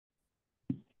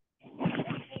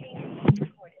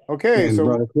Okay, And so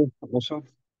Brother Chris also.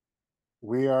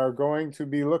 we are going to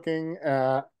be looking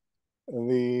at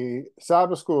the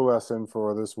Sabbath school lesson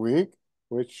for this week,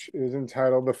 which is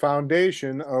entitled The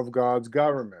Foundation of God's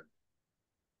Government.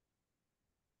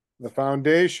 The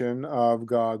Foundation of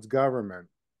God's Government.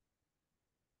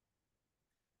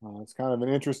 It's kind of an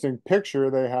interesting picture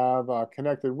they have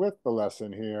connected with the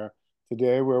lesson here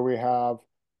today, where we have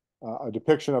a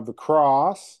depiction of the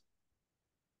cross.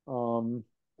 Um,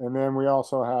 and then we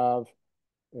also have,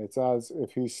 it's as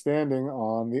if he's standing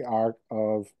on the Ark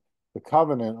of the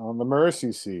Covenant on the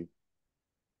mercy seat,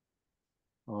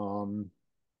 um,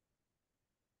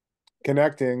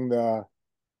 connecting the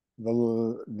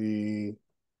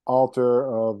altar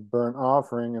of burnt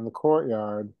offering in the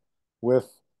courtyard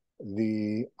with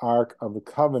the Ark of the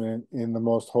Covenant in the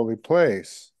most holy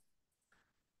place,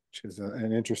 which is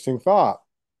an interesting thought.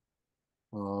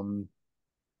 Um,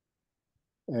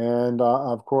 and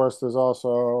of course, there's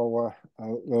also a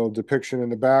little depiction in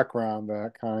the background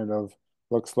that kind of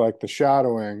looks like the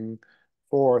shadowing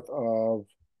forth of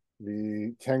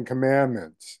the Ten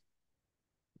Commandments,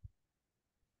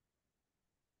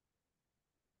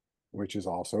 which is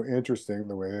also interesting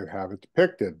the way they have it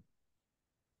depicted.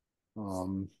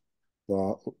 Um,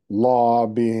 the law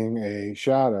being a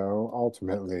shadow,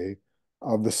 ultimately,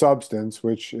 of the substance,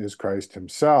 which is Christ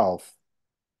himself.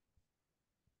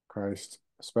 Christ,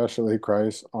 especially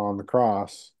Christ on the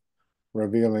cross,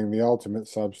 revealing the ultimate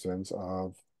substance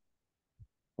of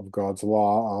God's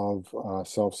law of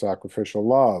self-sacrificial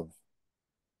love.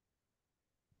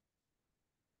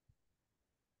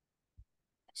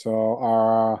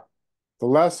 So the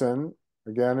lesson,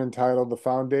 again, entitled The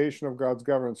Foundation of God's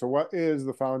Government. So what is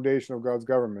the foundation of God's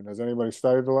government? Has anybody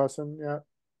studied the lesson yet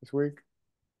this week?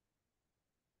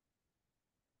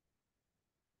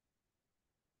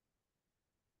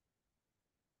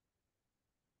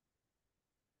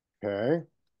 Okay.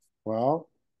 Well,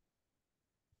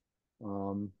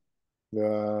 um,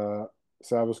 the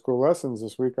Sabbath school lessons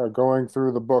this week are going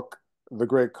through the book, The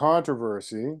Great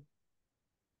Controversy.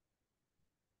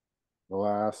 The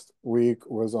last week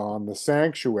was on the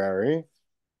sanctuary,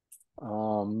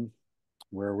 um,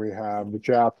 where we have the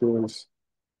chapters,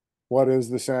 What is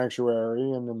the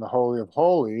Sanctuary? And in the Holy of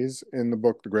Holies in the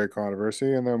book, The Great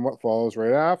Controversy. And then what follows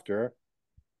right after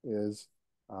is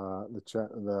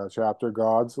the chapter,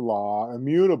 God's Law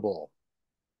Immutable.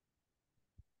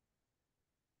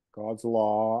 God's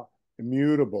Law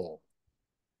Immutable.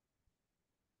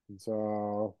 And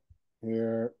so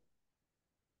here,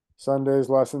 Sunday's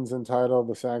lessons entitled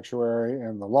The Sanctuary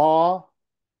and the Law.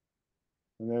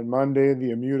 And then Monday,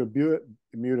 the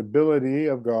immutability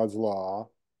of God's law.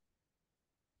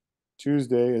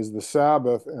 Tuesday is the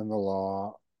Sabbath and the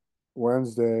law.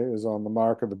 Wednesday is on the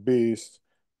mark of the beast.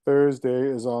 Thursday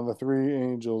is on the three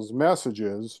angels'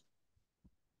 messages.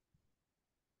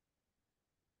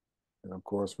 And of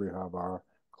course, we have our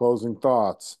closing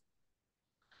thoughts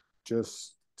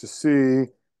just to see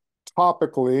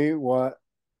topically what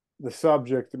the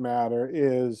subject matter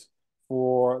is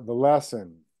for the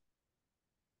lesson.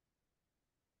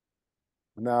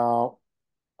 Now,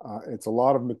 it's a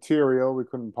lot of material. We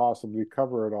couldn't possibly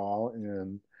cover it all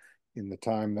in the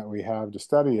time that we have to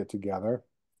study it together.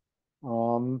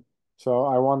 Um, so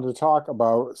I wanted to talk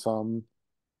about some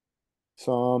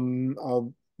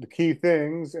of the key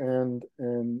things and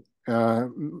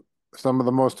some of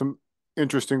the most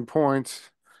interesting points,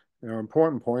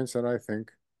 important points that I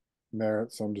think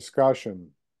merit some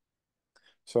discussion.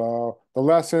 So the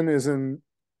lesson is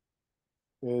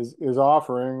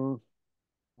offering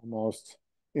almost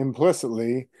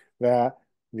implicitly that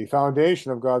the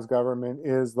foundation of God's government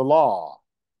is the law.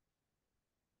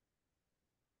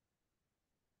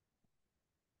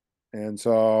 And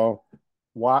so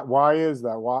why is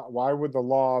that? Why would the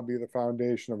law be the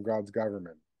foundation of God's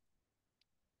government?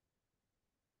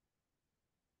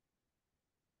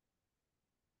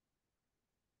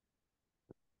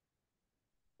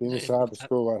 Being a Hey, Sabbath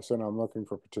school lesson, I'm looking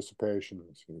for participation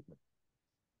this evening.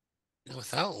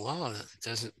 without law,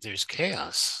 there's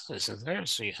chaos, isn't there?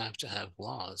 So you have to have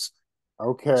laws. So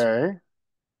Okay.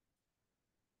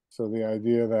 So the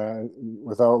idea that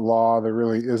without law, there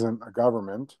really isn't a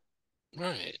government.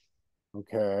 right.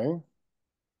 Okay.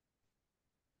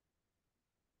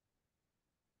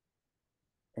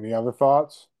 Any other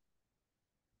thoughts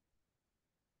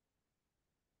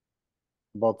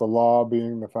about the law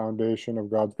being the foundation of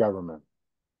God's government?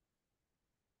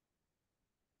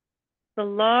 The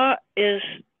law is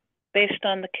based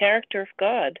on the character of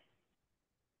God.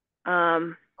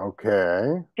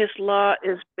 Okay. His law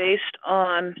is based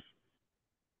on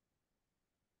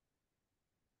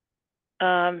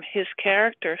his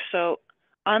character. So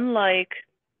unlike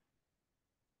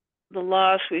the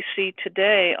laws we see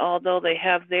today, although they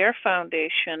have their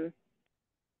foundation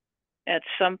at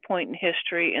some point in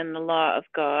history in the law of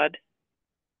God,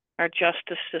 our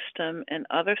justice system, and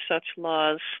other such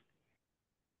laws,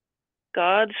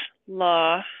 God's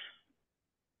law,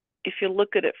 if you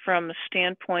look at it from the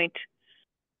standpoint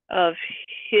of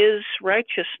his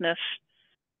righteousness,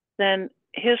 then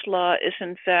his law is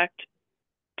in fact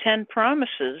 10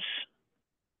 promises.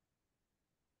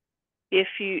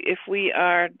 If we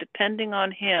are depending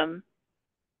on him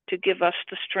to give us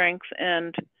the strength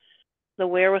and the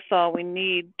wherewithal we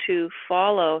need to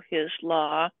follow his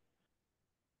law,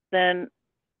 then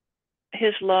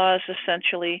his law is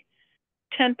essentially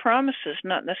 10 promises,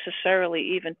 not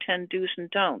necessarily even 10 do's and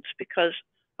don'ts, because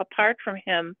apart from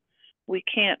him, we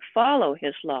can't follow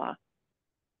his law.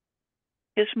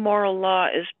 His moral law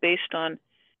is based on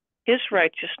his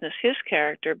righteousness, his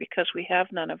character, because we have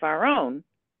none of our own.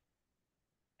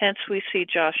 Hence, we see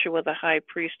Joshua the high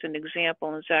priest, an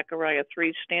example in Zechariah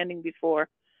 3, standing before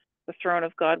the throne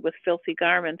of God with filthy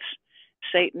garments,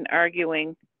 Satan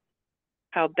arguing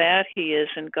how bad he is,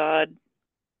 and God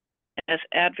as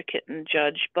advocate and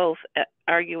judge, both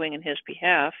arguing in his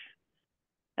behalf.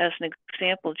 As an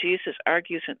example, Jesus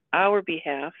argues in our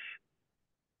behalf,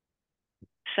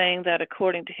 saying that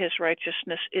according to his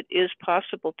righteousness, it is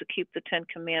possible to keep the 10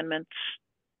 Commandments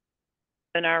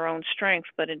in our own strength,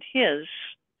 but in his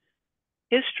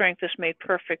strength is made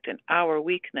perfect in our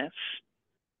weakness.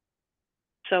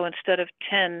 So instead of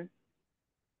 10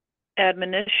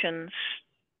 admonitions,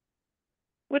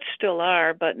 which still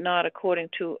are, but not according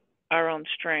to our own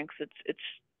strength, it's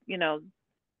you know,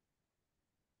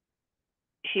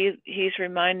 he's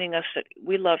reminding us that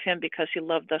we love him because he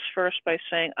loved us first by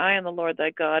saying, I am the Lord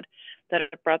thy God that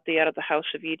have brought thee out of the house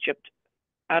of Egypt,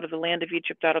 out of the land of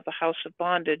Egypt, out of the house of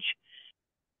bondage.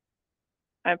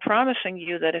 I'm promising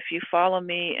you that if you follow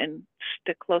me and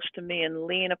stick close to me and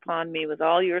lean upon me with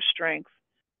all your strength,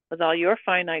 with all your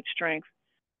finite strength,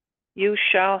 you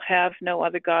shall have no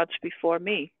other gods before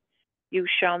me. You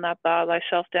shall not bow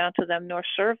thyself down to them nor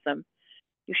serve them.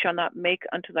 You shall not make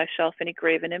unto thyself any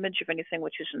graven image of anything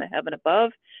which is in the heaven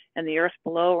above, and the earth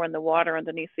below, or in the water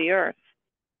underneath the earth.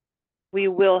 We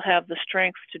will have the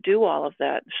strength to do all of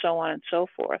that, and so on and so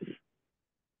forth.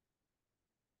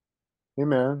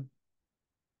 Amen.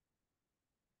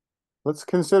 Let's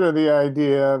consider the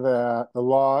idea that the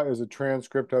law is a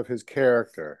transcript of his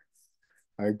character.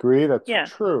 I agree, that's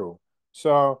true.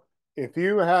 So if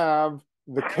you have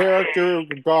the character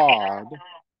of God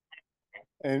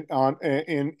and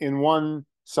in one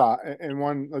side, in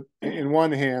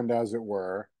one hand, as it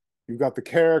were, you've got the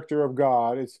character of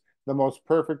God. It's the most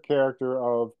perfect character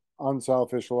of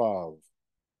unselfish love.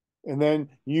 And then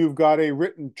you've got a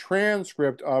written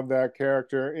transcript of that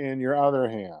character in your other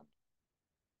hand.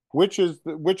 Which is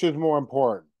more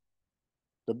important?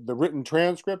 The written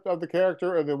transcript of the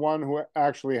character, or the one who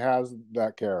actually has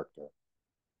that character?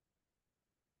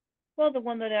 Well, the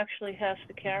one that actually has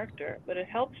the character, but it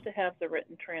helps to have the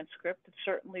written transcript. It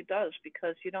certainly does,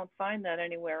 because you don't find that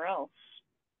anywhere else.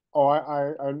 Oh,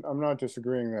 I'm not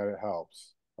disagreeing that it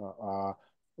helps. I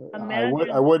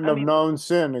wouldn't have known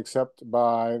sin except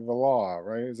by the law,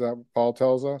 right? Is that what Paul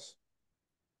tells us?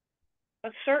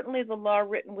 But certainly the law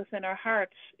written within our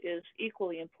hearts is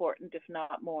equally important, if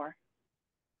not more.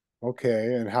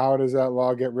 Okay, and how does that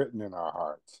law get written in our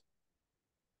hearts?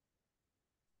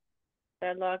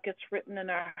 That law gets written in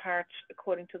our hearts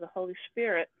according to the Holy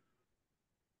Spirit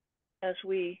as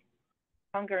we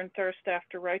hunger and thirst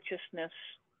after righteousness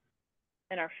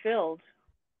and are filled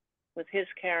with his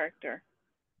character.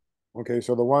 Okay,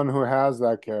 so the one who has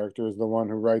that character is the one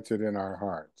who writes it in our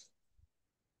hearts.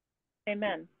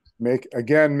 Amen.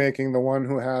 Making the one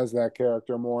who has that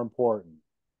character more important.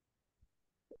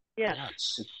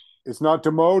 Yes. It's not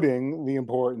demoting the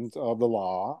importance of the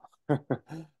law.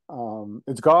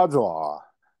 It's God's law.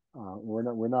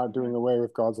 We're not doing away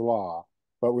with God's law,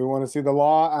 but we want to see the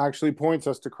law actually points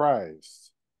us to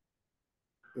Christ.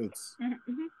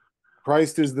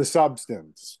 Christ is the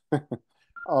substance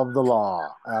of the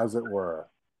law, as it were.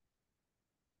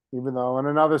 Even though in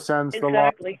another sense,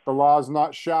 exactly. the law is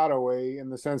not shadowy in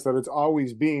the sense that it's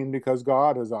always been, because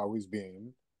God has always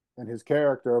been, and his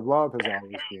character of love has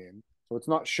always been. So it's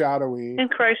not shadowy. And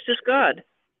Christ is God.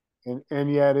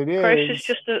 And yet it is. Christ is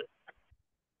just a...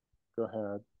 Go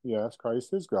ahead. Yes,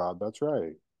 Christ is God. That's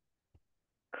right.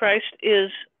 Christ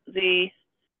is the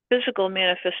physical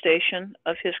manifestation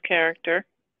of his character.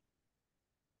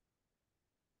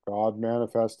 God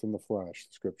manifest in the flesh,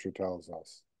 the scripture tells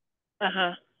us.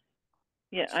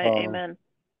 Yeah, so, amen.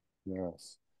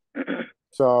 Yes.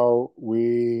 So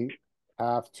we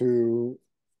have to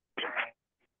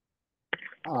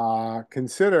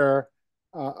consider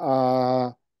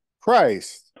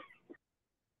Christ.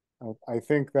 I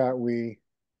think that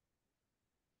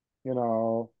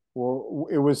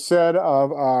it was said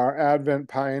of our Advent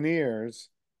pioneers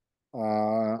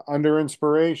under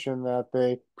inspiration that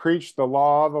they preached the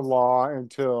law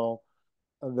until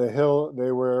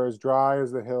they were as dry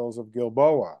as the hills of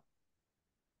Gilboa,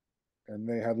 and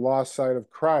they had lost sight of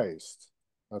Christ.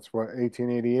 That's what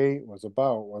 1888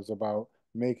 was about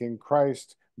making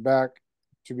Christ back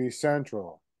to be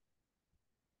central,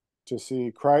 to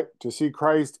see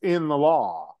Christ in the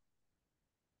law.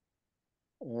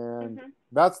 And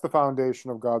that's the foundation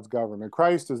of God's government.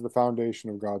 Christ is the foundation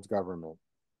of God's government.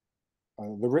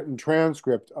 The written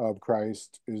transcript of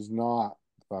Christ is not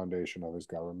the foundation of his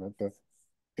government.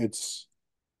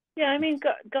 Yeah, I mean,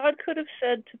 God could have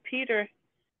said to Peter,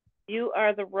 "You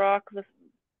are the rock, the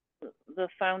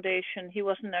foundation." He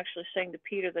wasn't actually saying to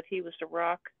Peter that he was the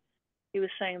rock. He was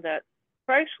saying that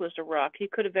Christ was the rock. He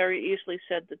could have very easily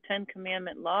said the 10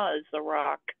 Commandment law is the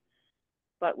rock.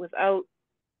 But without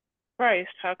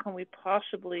Christ, how can we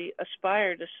possibly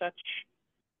aspire to such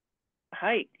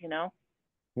height, you know?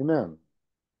 Amen.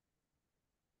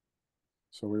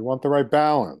 So we want the right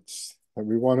balance.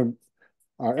 That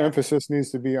our emphasis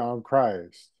needs to be on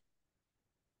Christ.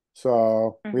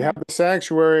 So we have the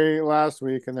sanctuary last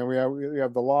week, and then we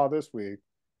have the law this week.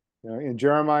 In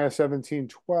Jeremiah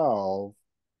 17:12,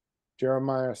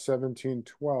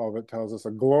 it tells us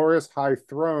a glorious high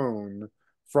throne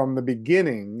from the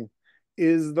beginning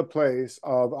is the place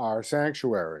of our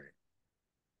sanctuary.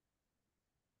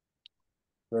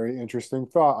 Very interesting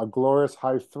thought. A glorious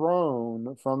high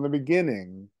throne from the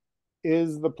beginning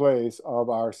is the place of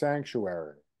our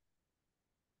sanctuary.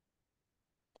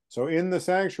 So in the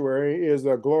sanctuary is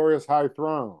a glorious high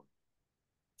throne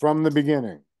from the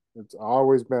beginning. It's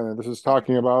always been, and this is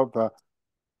talking about the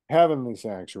heavenly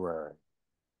sanctuary.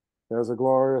 There's a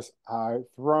glorious high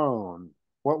throne.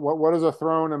 What does a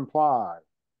throne imply?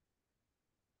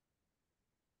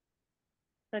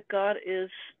 That God is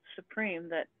supreme,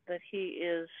 that he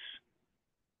is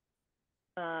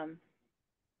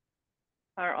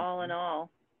our all in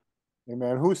all.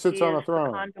 Amen. Who sits on the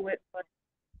throne? The conduit, but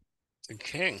the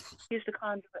king. He's the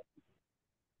conduit.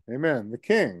 Amen. The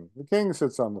king. The king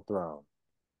sits on the throne.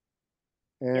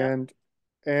 And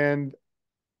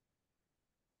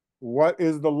what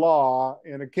is the law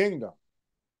in a kingdom?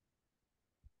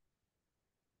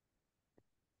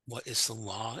 What is the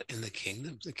law in the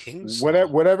kingdom? The king's law.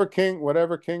 Whatever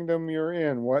kingdom you're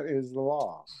in, what is the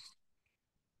law?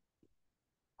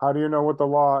 How do you know what the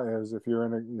law is if you're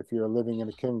living in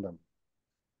a kingdom?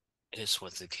 It's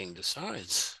what the king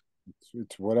decides.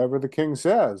 It's whatever the king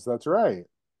says. That's right.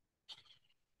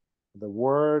 The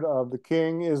word of the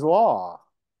king is law.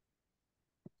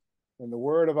 And the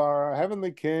word of our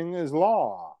heavenly king is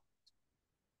law.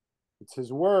 It's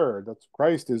his word.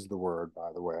 Christ is the word,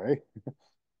 by the way.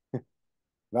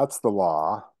 That's the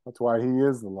law. That's why he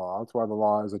is the law. That's why the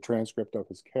law is a transcript of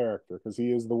his character, because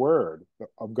he is the word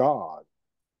of God.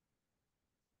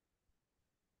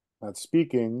 That's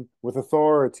speaking with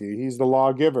authority. He's the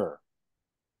lawgiver.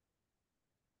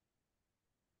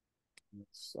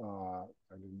 I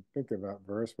didn't think of that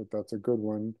verse, but that's a good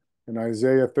one. In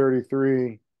Isaiah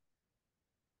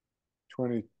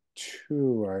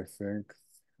 33:22, I think.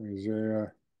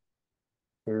 Isaiah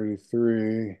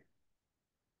 33,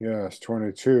 yes,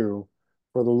 22.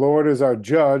 For the Lord is our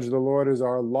judge, the Lord is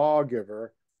our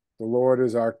lawgiver, the Lord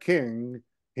is our king,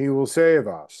 he will save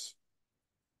us.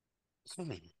 So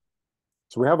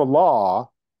we have a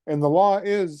law, and the law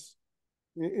is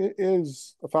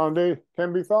a foundation,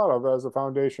 can be thought of as a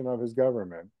foundation of his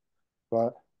government.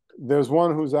 But there's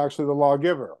one who's actually the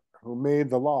lawgiver, who made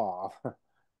the law,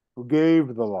 who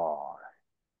gave the law.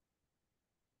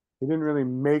 He didn't really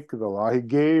make the law, he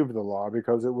gave the law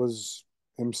because it was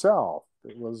himself.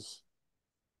 It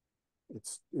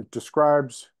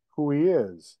describes who he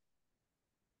is,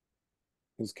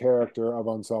 his character of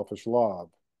unselfish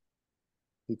love.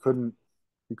 He couldn't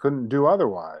do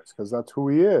otherwise because that's who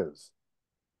he is.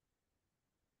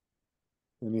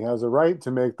 And he has a right to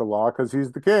make the law because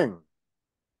he's the king.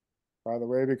 By the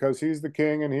way, because he's the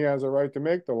king and he has a right to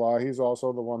make the law, he's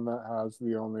also the one that has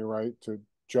the only right to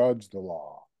judge the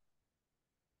law.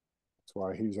 That's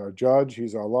why he's our judge,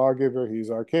 he's our lawgiver,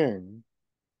 he's our king.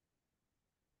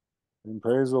 And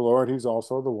praise the Lord, he's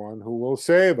also the one who will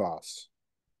save us.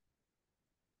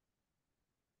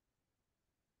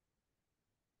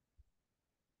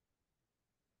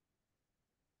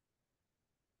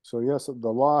 So yes, the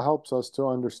law helps us to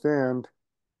understand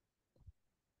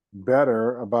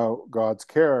better about God's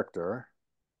character.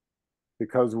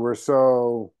 because we're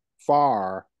so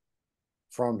far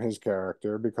from his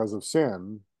character because of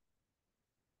sin.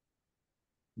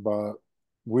 But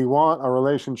we want a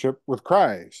relationship with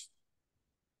Christ.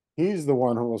 He's the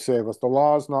one who will save us. The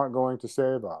law is not going to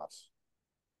save us.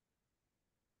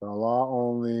 The law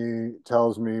only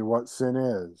tells me what sin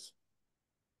is.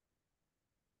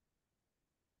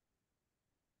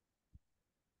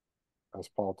 As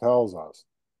Paul tells us.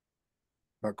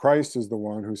 But Christ is the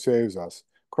one who saves us.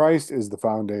 Christ is the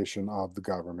foundation of the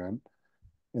government.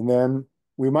 And then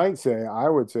we might say, I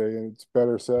would say, it's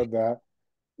better said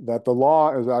that the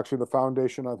law is actually the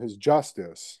foundation of his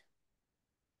justice.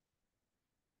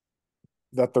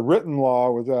 That the written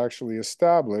law was actually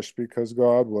established because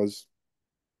God was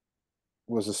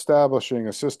establishing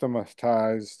a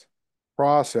systematized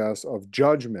process of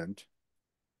judgment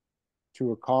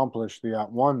to accomplish the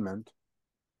at-one-ment.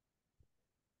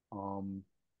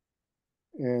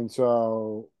 And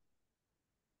so,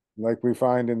 like we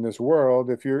find in this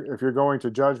world, if you're going to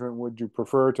judgment, would you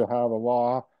prefer to have a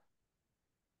law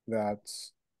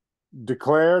that's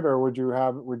declared, or would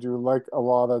you like a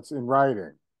law that's in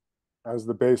writing as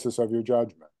the basis of your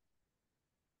judgment?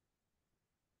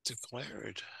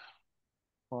 Declared.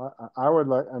 Well, I would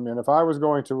like, I mean, if I was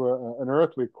going to an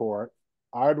earthly court,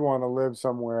 I'd want to live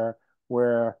somewhere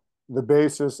where the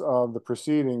basis of the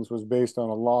proceedings was based on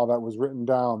a law that was written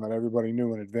down that everybody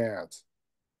knew in advance.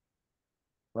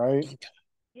 Right? Okay.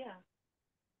 Yeah.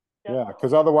 Yeah,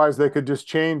 because otherwise they could just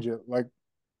change it like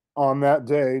on that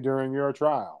day during your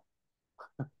trial.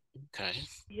 Okay.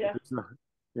 Yeah.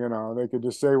 You know, they could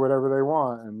just say whatever they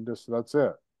want and just that's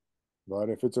it. But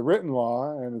if it's a written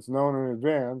law and it's known in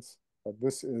advance that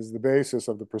this is the basis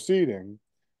of the proceeding,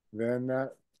 then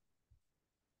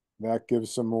that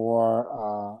gives some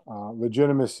more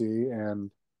legitimacy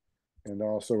and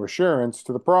also assurance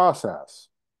to the process.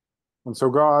 And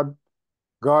so God,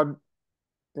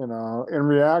 you know, in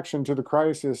reaction to the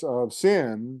crisis of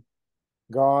sin,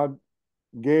 God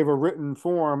gave a written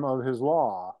form of his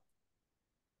law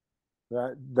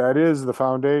that is the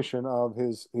foundation of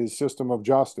his system of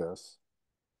justice.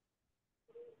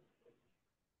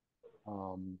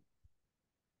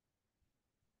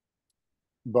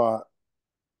 But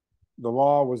the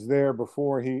law was there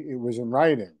before it was in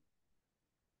writing,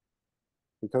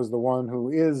 because the one who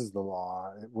is the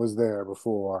law, it was there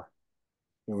before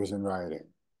it was in writing.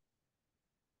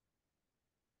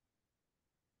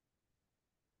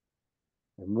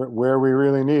 And where we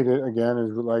really need it, again,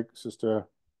 is like Sister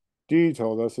D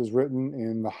told us, is written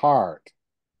in the heart.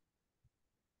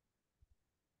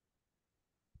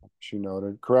 She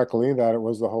noted correctly that it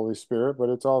was the Holy Spirit, but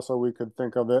it's also, we could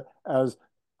think of it as,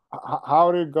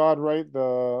 how did God write the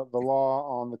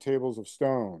law on the tables of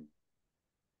stone?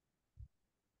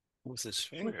 With his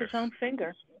finger. With his own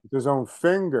finger. With his own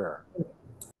finger.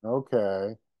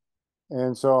 Okay.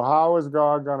 And so how is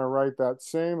God going to write that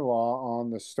same law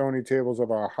on the stony tables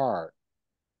of our heart?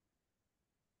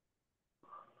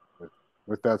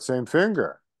 With that same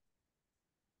finger.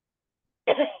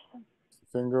 The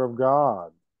finger of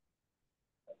God.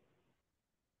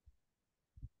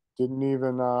 Didn't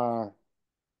even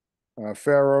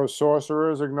Pharaoh's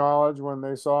sorcerers acknowledge when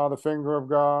they saw the finger of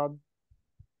God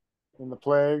in the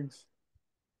plagues?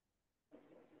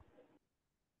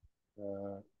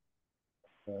 Uh,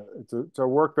 it's a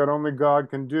work that only God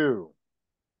can do.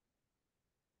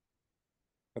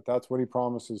 But that's what he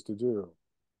promises to do.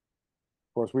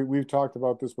 Of course, we've talked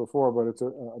about this before, but it's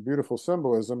a beautiful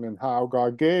symbolism in how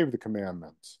God gave the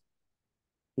commandments.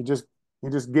 He just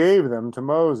gave them to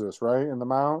Moses, right, in the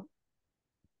mount.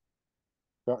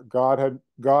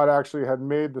 God actually had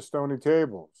made the stony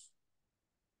tables.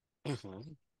 Mm-hmm.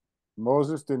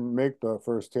 Moses didn't make the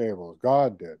first tables.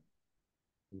 God did.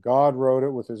 God wrote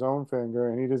it with his own finger,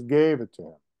 and he just gave it to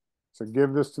him. So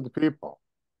give this to the people.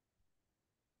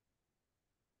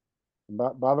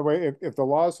 By the way, if the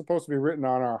law is supposed to be written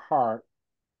on our heart,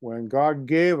 when God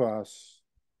gave us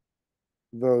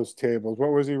those tables,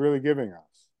 what was he really giving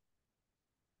us?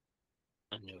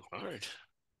 A new heart.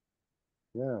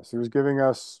 Yes, he was giving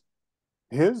us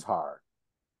his heart,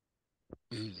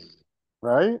 Mm-hmm.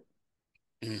 right?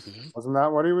 Mm-hmm. Wasn't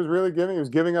that what he was really giving? He was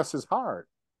giving us his heart.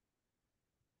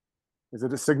 Is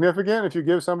it significant if you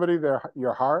give somebody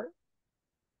your heart?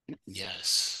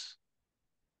 Yes.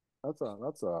 That's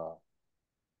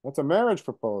a marriage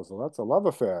proposal. That's a love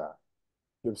affair.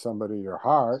 Give somebody your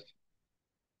heart.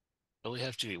 But we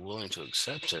have to be willing to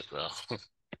accept it, though.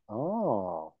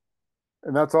 Oh,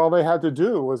 and that's all they had to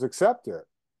do was accept it.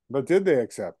 But did they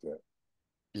accept it?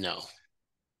 No,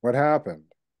 What happened?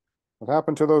 What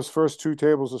happened to those first two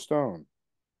tables of stone?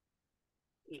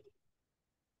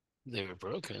 they were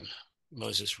broken.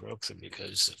 Moses broke them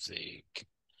because of the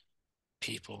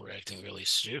people were acting really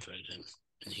stupid,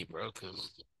 and he broke them.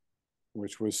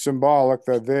 Which was symbolic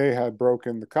that they had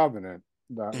broken the covenant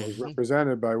that was Mm-hmm.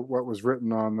 represented by what was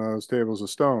written on those tables of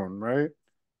stone, right?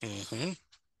 Mm-hmm.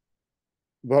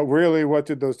 But really, what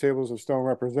did those tables of stone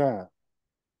represent?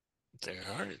 Their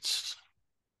hearts.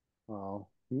 Well,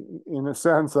 in a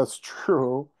sense, that's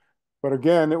true. But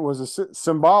again, it was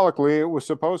symbolically, it was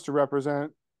supposed to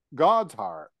represent God's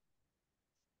heart.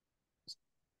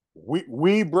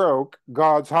 We broke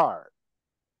God's heart.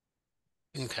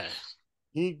 Okay.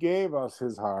 He gave us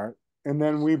his heart, and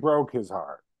then we broke his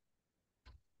heart.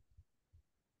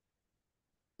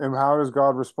 And how does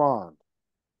God respond?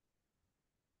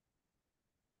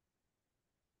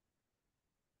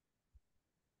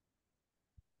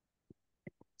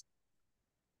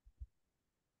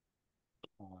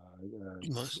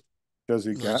 Most, Does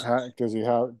he most,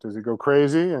 go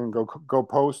crazy and go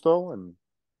postal and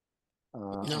no,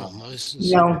 uh,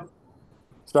 Moses. No,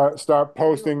 start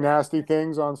posting nasty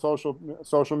things on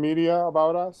social media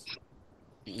about us?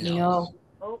 No. no.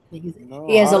 Oh, He No,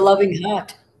 has a how? loving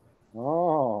heart.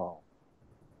 Oh,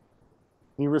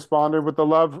 he responded with the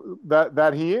love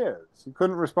that he is. He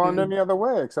couldn't respond Mm. any other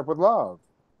way except with love,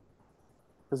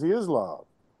 because he is love.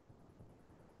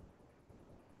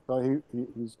 So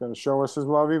he's going to show us his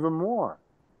love even more.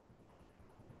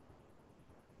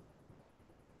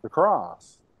 The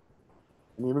cross,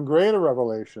 an even greater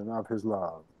revelation of his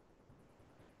love.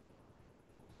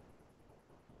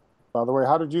 By the way,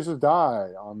 how did Jesus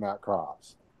die on that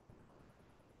cross?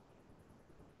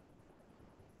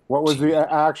 What was the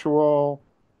actual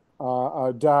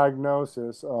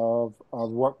diagnosis of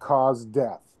what caused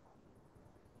death?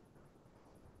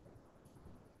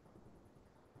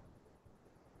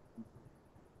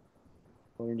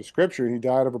 According to Scripture, he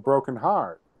died of a broken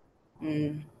heart.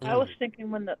 Mm. I was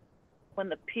thinking when the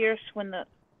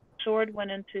sword went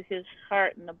into his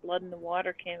heart and the blood and the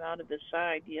water came out of his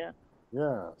side. Yeah.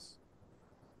 Yes.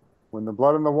 When the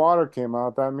blood and the water came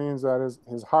out, that means that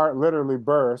his heart literally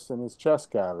burst in his chest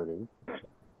cavity.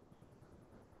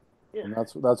 Yeah. And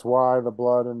that's why the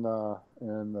blood and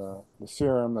the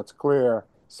serum that's clear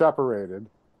separated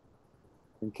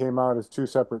and came out as two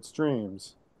separate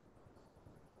streams.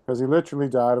 Because he literally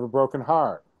died of a broken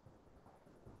heart,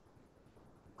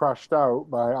 crushed out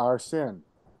by our sin.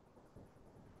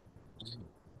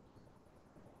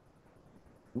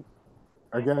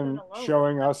 Again,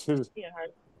 showing us his,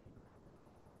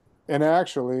 and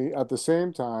actually at the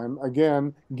same time,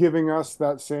 again, giving us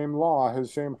that same law,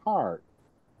 his same heart,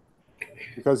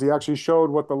 because he actually showed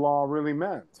what the law really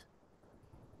meant.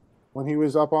 When he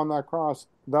was up on that cross,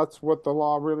 that's what the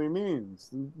law really means.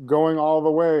 Going all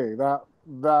the way,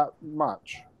 that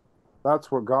much. That's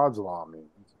what God's law means.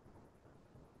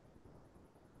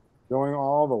 Going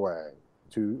all the way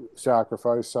to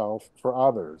sacrifice self for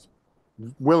others,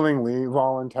 willingly,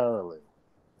 voluntarily.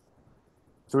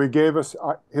 So he gave us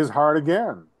his heart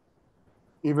again,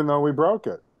 even though we broke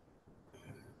it.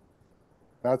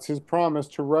 That's his promise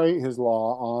to write his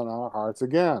law on our hearts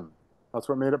again. That's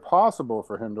what made it possible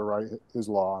for him to write his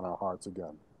law on our hearts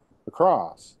again. The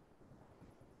cross.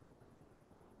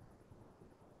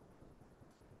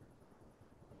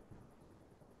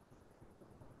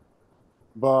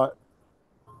 But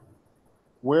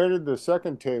where did the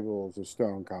second tables of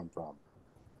stone come from?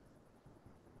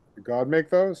 Did God make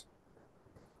those?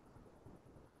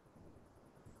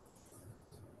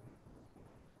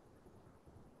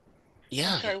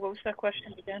 Yeah. I'm sorry, what was that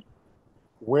question again?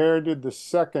 Where did the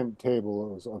second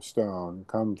tables of stone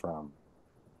come from?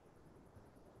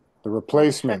 The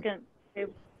replacement. Second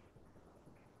table.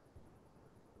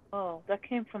 Oh, that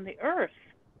came from the earth.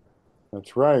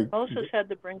 That's right. Moses had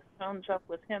to bring stones up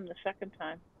with him the second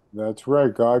time. That's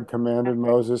right. God commanded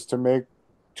Moses to make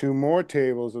two more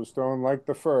tables of stone like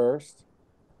the first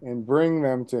and bring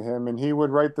them to him, and he would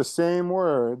write the same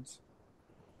words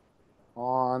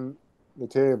on the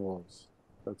tables.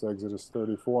 That's Exodus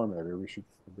 34, maybe. We should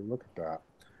maybe look at that.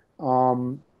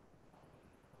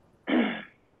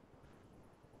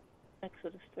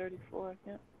 Exodus 34,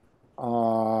 yeah.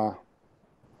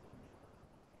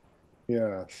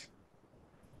 Yes.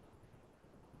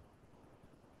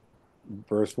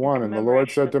 Verse 1, and the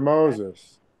Lord said to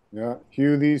Moses, yeah,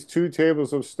 hew the two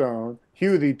tables of stone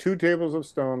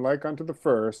like unto the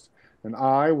first, and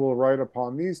I will write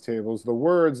upon these tables the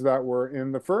words that were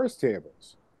in the first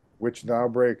tables, which thou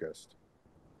breakest.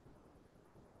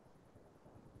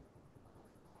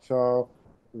 So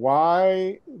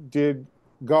why did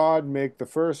God make the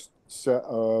first set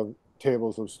of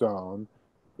tables of stone,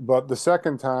 but the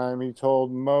second time he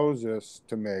told Moses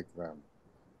to make them?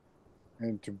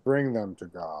 and to bring them to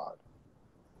God,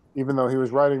 even though he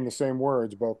was writing the same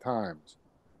words both times.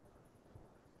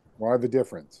 Why the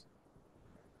difference?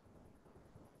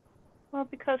 Well,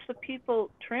 because the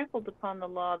people trampled upon the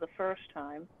law the first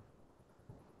time,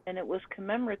 and it was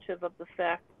commemorative of the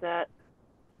fact that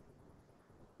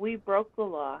we broke the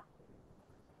law.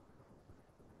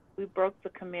 We broke the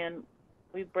command.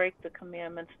 We break the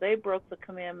commandments. They broke the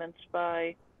commandments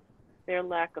by their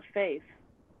lack of faith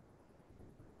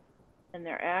and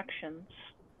their actions.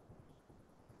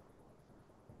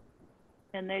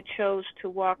 And they chose to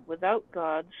walk without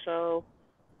God, so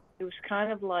it was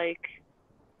kind of like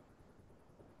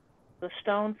the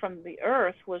stone from the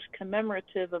earth was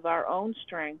commemorative of our own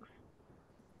strength,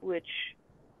 which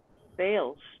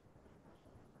fails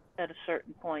at a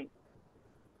certain point.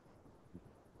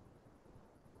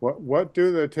 What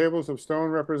do the tables of stone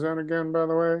represent again, by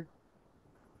the way?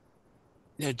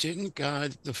 Now, didn't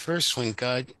God, the first one,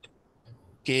 God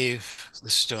gave the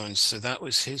stones, so that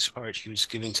was his heart he was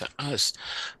giving to us.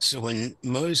 So when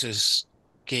Moses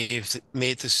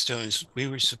made the stones, we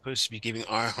were supposed to be giving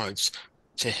our hearts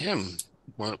to him,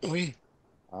 weren't we?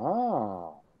 Ah,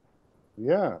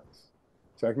 yes.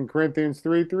 2 Corinthians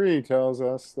 3:3 tells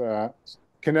us that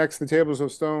connects the tables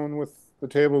of stone with the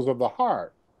tables of the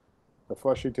heart, the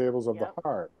fleshy tables of the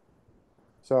heart.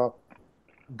 So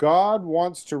God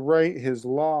wants to write his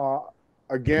law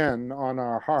again on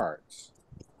our hearts,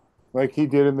 like he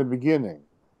did in the beginning.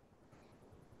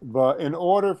 But in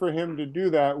order for him to do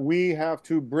that, we have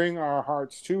to bring our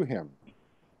hearts to him.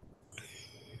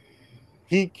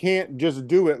 He can't just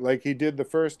do it like he did the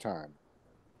first time.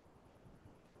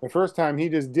 The first time he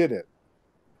just did it.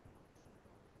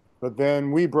 But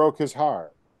then we broke his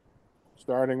heart,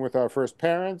 starting with our first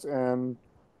parents and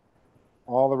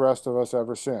all the rest of us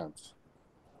ever since.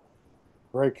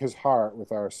 Break his heart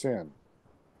with our sin.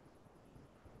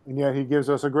 And yet he gives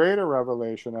us a greater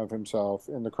revelation of himself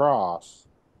in the cross,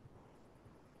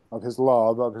 of his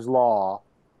love, of his law.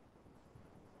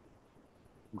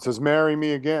 It says, marry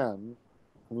me again.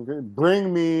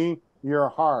 Bring me your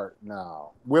heart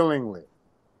now, willingly.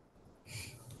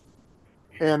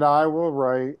 And I will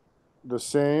write the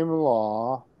same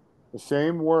law, the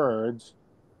same words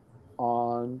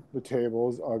on the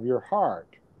tables of your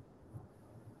heart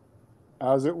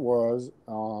as it was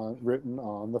written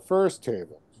on the first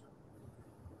tables.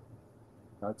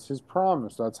 That's his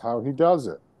promise. That's how he does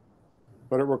it.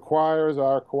 But it requires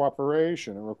our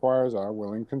cooperation. It requires our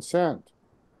willing consent.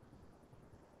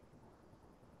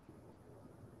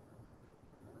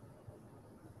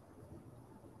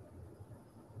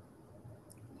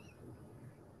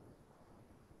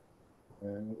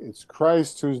 And it's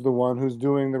Christ who's the one who's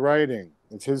doing the writing.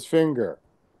 It's his finger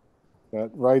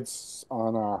that writes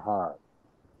on our heart.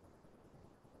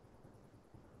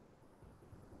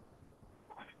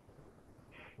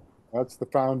 That's the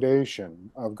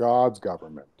foundation of God's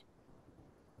government.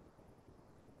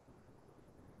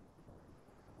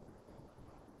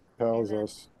 Tells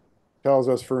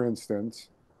us, for instance,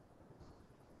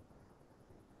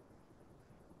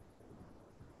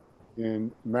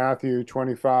 in Matthew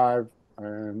 25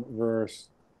 and verse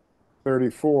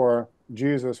 34,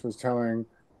 Jesus was telling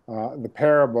the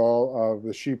parable of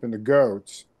the sheep and the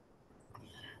goats.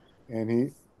 And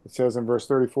it says in verse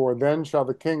 34, then shall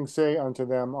the king say unto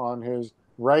them on his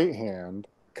right hand,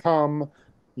 come,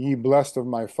 ye blessed of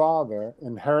my Father,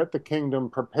 inherit the kingdom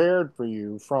prepared for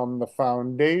you from the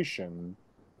foundation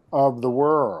of the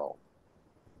world.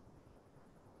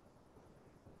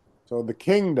 So the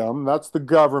kingdom, that's the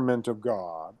government of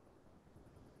God.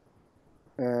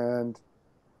 And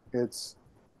it's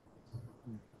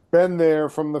been there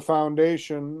from the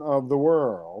foundation of the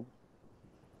world.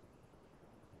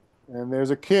 And there's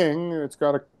a king, it's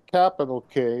got a capital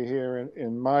K here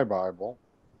in my Bible,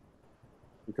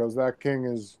 because that king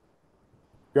is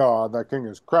God, that king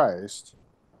is Christ,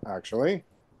 actually,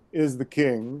 is the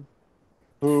king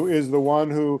who is the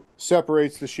one who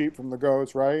separates the sheep from the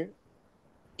goats, right?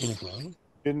 Mm-hmm.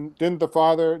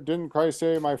 Didn't Christ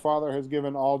say, my Father has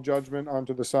given all judgment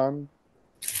unto the Son?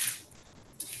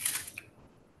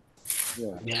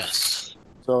 Yeah. Yes.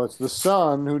 So it's the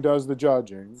Son who does the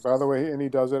judging, by the way, and he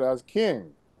does it as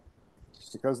king,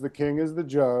 because the king is the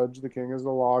judge, the king is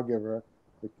the lawgiver,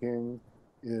 the king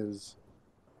is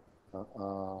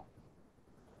the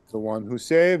one who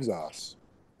saves us.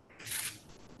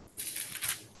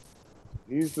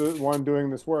 He's the one doing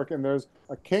this work, and there's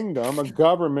a kingdom, a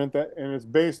government and it's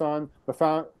based on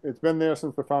it's been there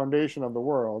since the foundation of the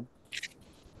world.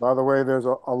 By the way, there's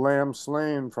a lamb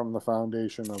slain from the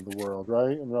foundation of the world,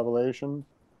 right? In Revelation.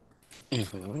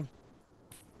 Mm-hmm.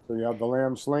 So you have the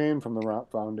lamb slain from the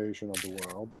foundation of the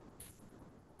world.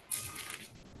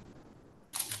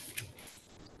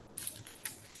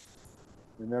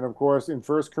 And then, of course, in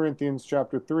 1 Corinthians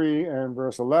chapter 3 and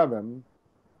verse 11,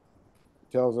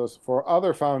 it tells us, for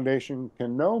other foundation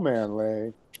can no man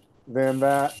lay than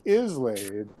that is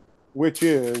laid, which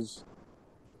is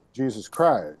Jesus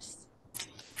Christ.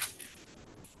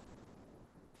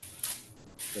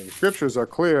 So the scriptures are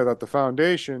clear that the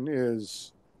foundation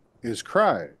is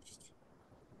Christ.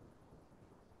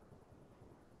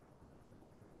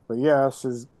 But yes,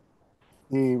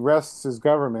 he rests his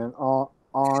government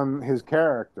on his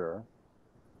character,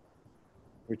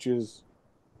 which is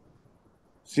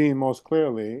seen most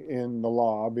clearly in the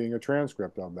law being a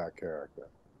transcript of that character.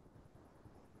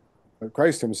 But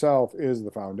Christ himself is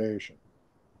the foundation.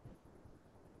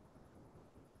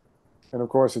 And of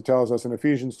course, it tells us in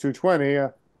Ephesians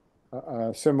 2:20,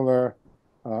 a similar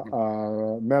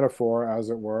metaphor, as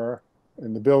it were,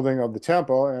 in the building of the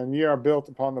temple, and ye are built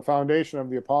upon the foundation of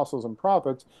the apostles and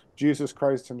prophets, Jesus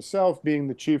Christ himself being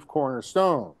the chief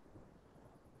cornerstone.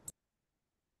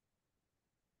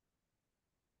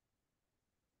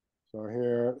 So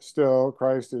here, still,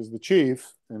 Christ is the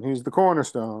chief, and he's the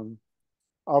cornerstone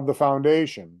of the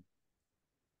foundation,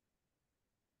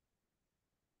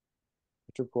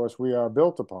 which of course we are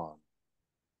built upon,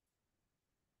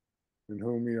 in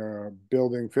whom we are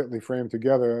building fitly framed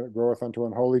together, groweth unto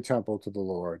an holy temple to the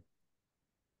Lord.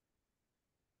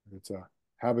 It's a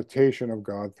habitation of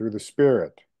God through the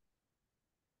Spirit,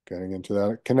 getting into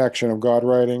that connection of God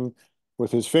writing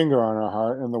with his finger on our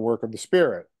heart in the work of the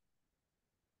Spirit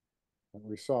that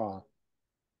we saw.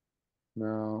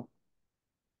 Now,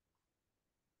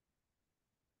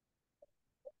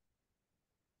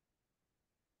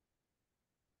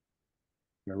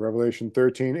 in Revelation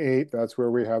 13:8, that's where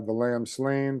we have the Lamb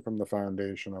slain from the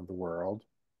foundation of the world.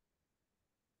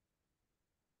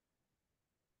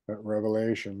 That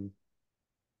revelation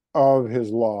of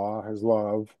his law, his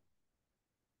love,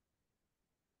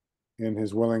 in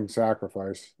his willing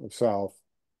sacrifice of self.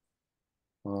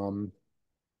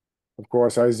 Of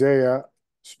course, Isaiah,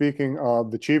 speaking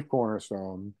of the chief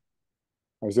cornerstone,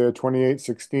 Isaiah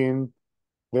 28:16,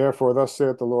 therefore, thus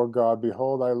saith the Lord God,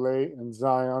 behold, I lay in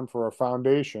Zion for a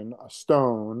foundation, a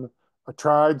stone, a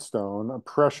tried stone, a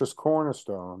precious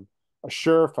cornerstone, a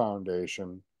sure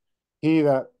foundation. He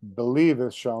that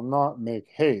believeth shall not make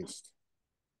haste.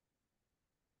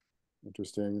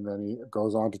 Interesting. Then he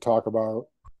goes on to talk about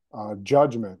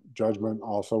judgment. Judgment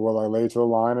also will I lay to the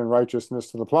line, and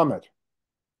righteousness to the plummet.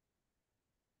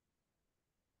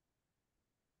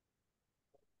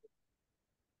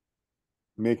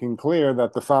 Making clear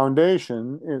that the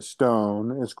foundation is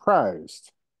stone is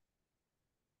Christ.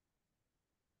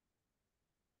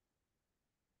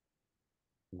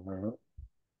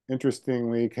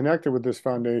 Interestingly, connected with this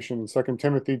foundation in 2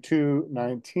 Timothy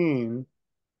 2:19,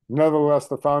 nevertheless,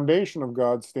 the foundation of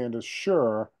God standeth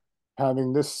sure,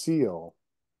 having this seal.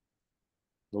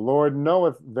 The Lord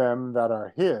knoweth them that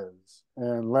are his,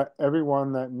 and let every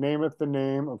one that nameth the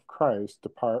name of Christ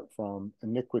depart from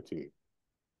iniquity.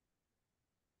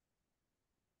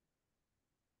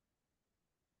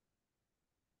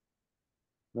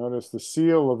 Notice the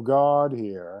seal of God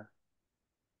here,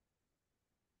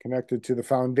 connected to the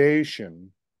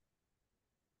foundation.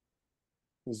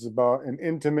 This is about an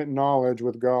intimate knowledge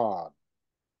with God.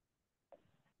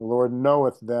 The Lord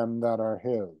knoweth them that are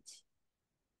his.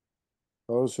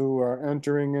 Those who are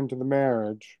entering into the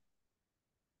marriage,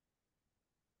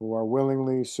 who are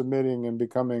willingly submitting and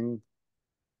becoming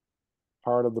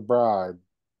part of the bride,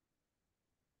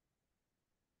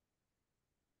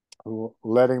 who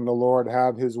letting the Lord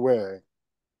have his way.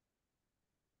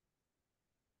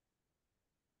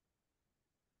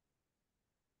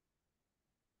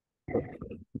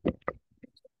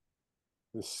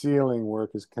 The sealing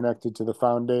work is connected to the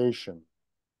foundation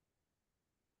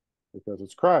because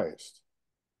it's Christ.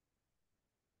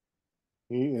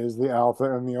 He is the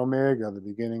Alpha and the Omega, the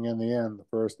beginning and the end, the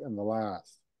first and the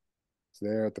last. It's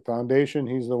there at the foundation.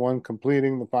 He's the one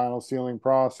completing the final sealing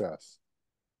process.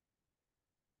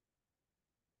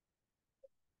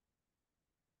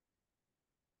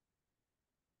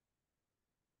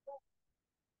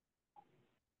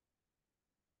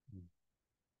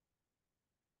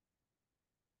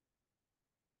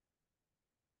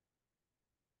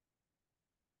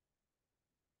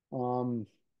 Um,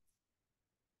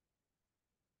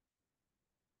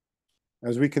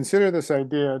 as we consider this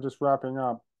idea, just wrapping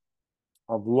up,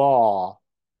 of law,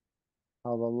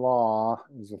 how the law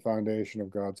is the foundation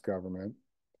of God's government.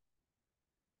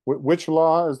 Which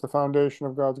law is the foundation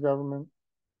of God's government?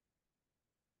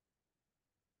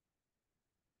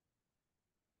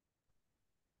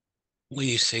 When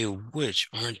you say which,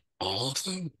 aren't all of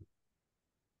them?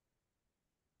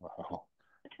 Wow.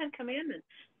 The Ten Commandments.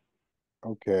 The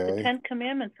Okay. Ten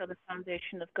Commandments are the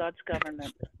foundation of God's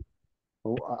government.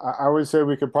 Well, I would say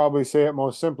we could probably say it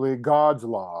most simply, God's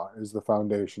law is the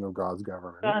foundation of God's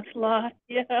government. God's law,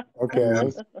 yeah.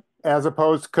 Okay. As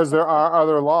opposed, because there are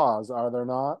other laws, are there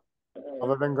not,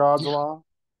 other than God's law?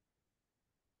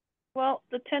 Well,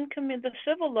 the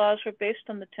civil laws were based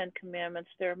on the Ten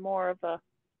Commandments. They're more of a,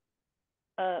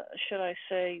 should I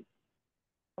say,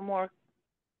 a more,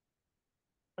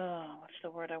 what's the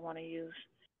word I want to use?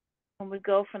 When we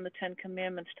go from the Ten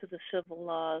Commandments to the civil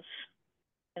laws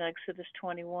in Exodus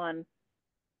 21.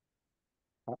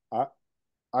 I,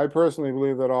 I personally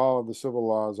believe that all of the civil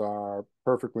laws are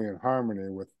perfectly in harmony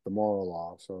with the moral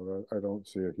law, so that I don't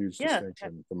see a huge Yeah,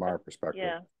 distinction from our perspective.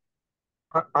 yeah.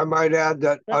 I might add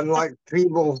that That's unlike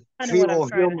feeble kind of what I'm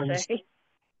trying humans, to say.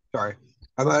 sorry,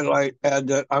 I might add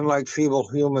that unlike feeble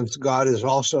humans, God is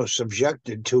also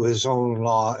subjected to his own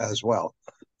law as well.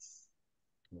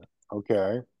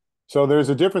 Okay. So there's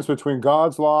a difference between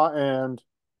God's law and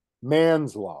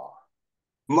man's law.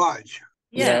 Much.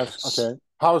 Yes. Yes. Okay.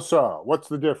 How so? What's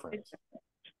the difference?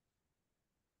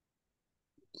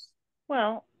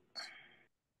 Well,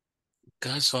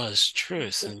 God's law is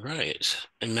truth and right,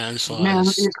 and man's law Man,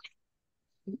 is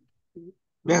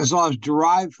man's law is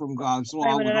derived from God's wait a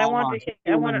law minute. I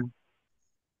want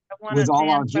with all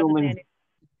our Brother human. Danny.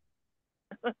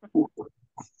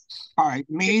 All right,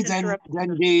 me, Just interrupt.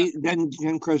 then D,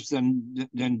 then Chris, then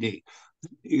D.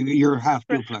 You're half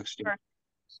Chris, duplex, D. first.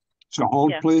 So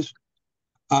hold, Yeah. please.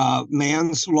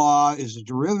 Man's law is a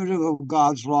derivative of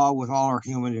God's law with all our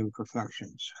human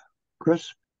imperfections.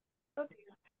 Chris?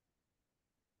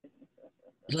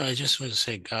 no, I just want to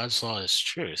say God's law is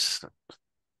truth.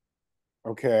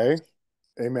 Okay.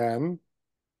 Amen.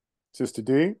 Sister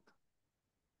D?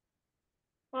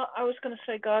 Well, I was going to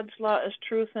say God's law is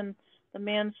truth, and the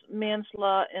man's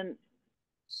law, and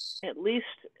at least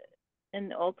in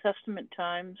the Old Testament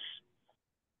times,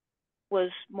 was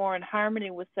more in harmony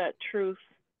with that truth,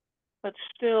 but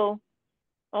still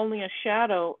only a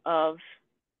shadow of,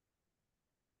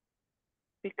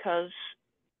 because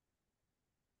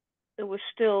it was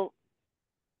still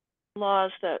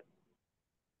laws that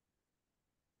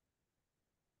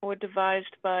were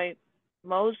devised by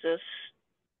Moses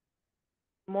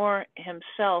more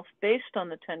himself based on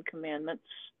the Ten Commandments,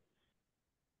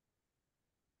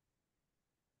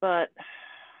 but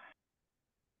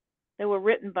they were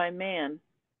written by man.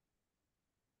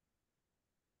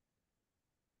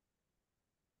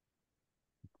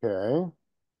 Okay.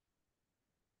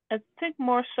 I think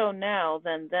more so now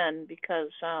than then, because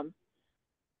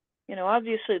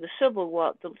obviously the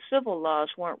civil laws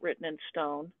weren't written in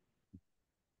stone,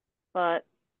 but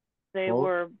they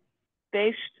were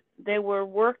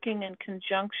working in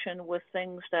conjunction with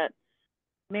things that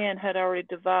man had already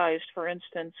devised. For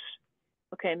instance,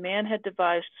 okay, man had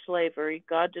devised slavery.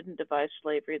 God didn't devise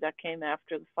slavery. That came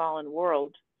after the fallen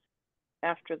world,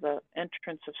 after the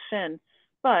entrance of sin.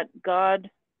 But God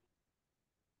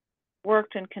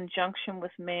worked in conjunction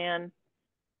with man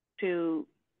to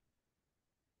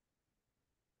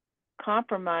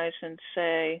compromise and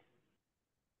say,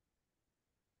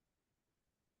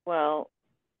 well,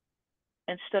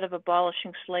 instead of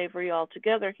abolishing slavery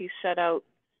altogether, he set out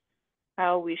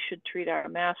how we should treat our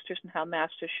masters and how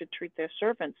masters should treat their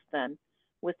servants then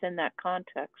within that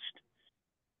context.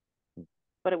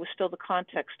 But it was still the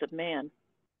context of man.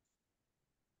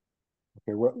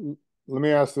 Okay. Well, let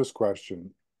me ask this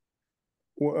question.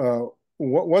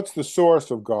 What's the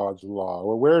source of God's law?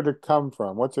 Or where did it come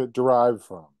from? What's it derived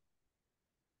from?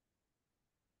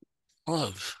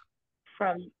 Love.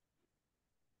 From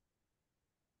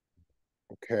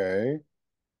Okay.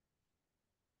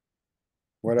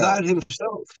 What God else?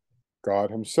 himself. God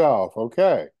himself.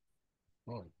 Okay.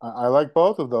 I like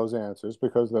both of those answers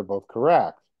because they're both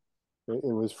correct.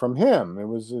 It was from him. It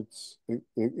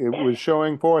was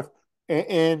showing forth.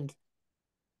 And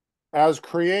as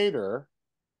creator,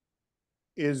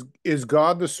 is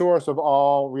God the source of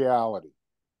all reality?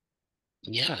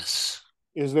 Yes.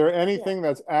 Is there anything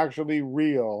that's actually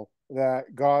real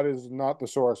that God is not the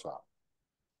source of?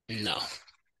 No.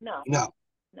 No.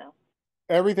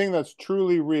 Everything that's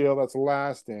truly real, that's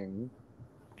lasting,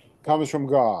 comes from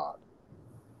God.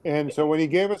 And so when he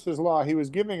gave us his law, he was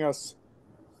giving us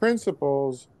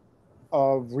principles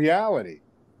of reality.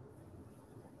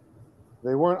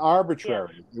 They weren't arbitrary.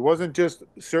 Yes. It wasn't just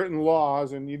certain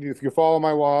laws, and if you follow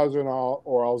my laws, and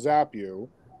I'll zap you,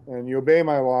 and you obey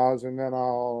my laws, and then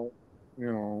I'll,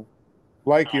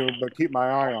 like you, but keep my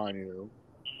eye on you.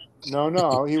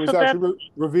 No. He was So that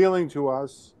actually revealing to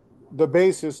us the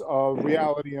basis of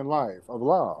reality in life, of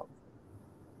love.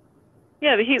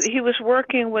 Yeah, but he was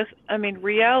working with, I mean,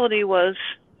 reality was,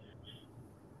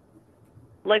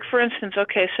 like, for instance,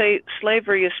 okay, say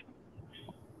slavery is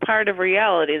part of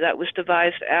reality that was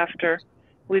devised after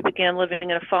we began living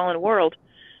in a fallen world.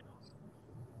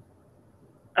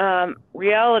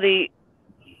 Reality,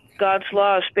 God's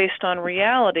law is based on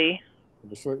reality.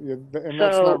 And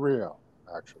that's not real,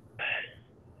 actually.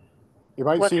 It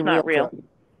might What's seem real not real? to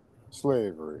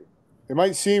slavery. It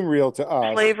might seem real to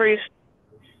us, Slavery's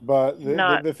but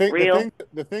not real.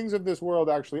 the things of this world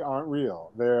actually aren't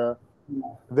real.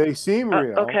 They seem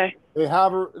real. Okay.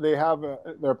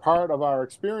 They're part of our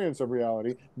experience of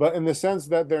reality, but in the sense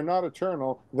that they're not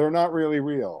eternal, they're not really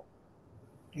real.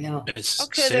 No.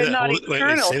 Okay, they're not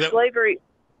eternal. Slavery.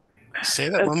 Say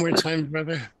that one more time,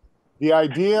 brother. The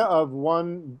idea of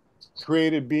one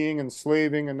created being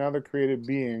enslaving another created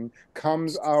being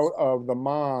comes out of the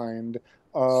mind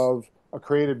of a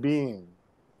created being,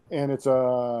 and it's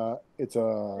a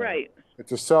Right.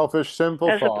 it's a selfish, sinful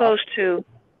As thought, opposed to,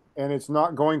 and it's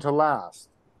not going to last.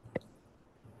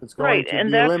 It's going right, to in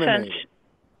be that eliminated.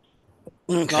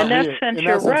 sense, Okay. in that sense, In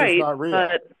you're that sense, it's right. not real.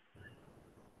 But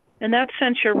in that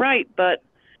sense, you're right. But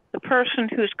the person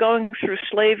who's going through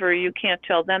slavery, you can't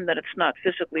tell them that it's not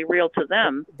physically real to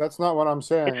them. That's not what I'm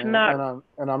saying, It's not.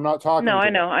 and I'm not talking. No, to I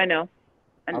know, that. I know.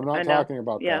 I'm not I know. talking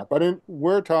about Yeah. that. But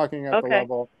we're talking at the Okay.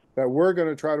 level that we're going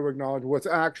to try to acknowledge what's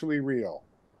actually real.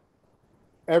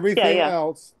 Yeah, Everything yeah.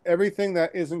 else, everything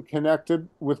that isn't connected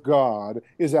with God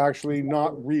is actually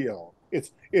not real.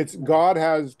 It's God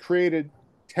has created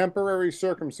temporary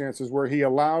circumstances where he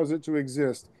allows it to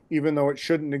exist even though it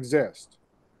shouldn't exist.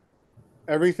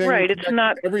 Right. It's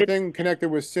not. Everything connected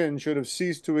with sin should have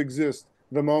ceased to exist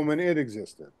the moment it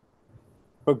existed.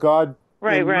 But God,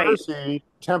 Right, in right. mercy,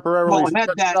 temporarily Well, had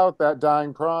stretched out that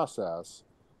dying process.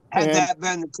 And that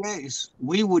been the case,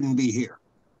 we wouldn't be here.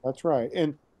 that's right.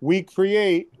 And we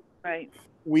create, Right.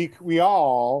 we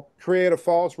all create a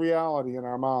false reality in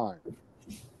our mind.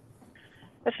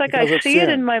 It's like Because I of see it sin.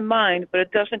 in my mind, but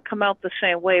it doesn't come out the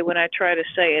same way when I try to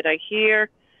say it. I hear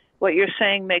what you're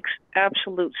saying makes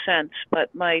absolute sense,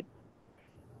 but my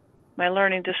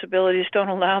learning disabilities don't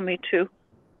allow me to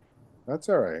That's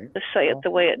all right. say it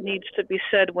the way it needs to be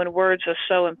said when words are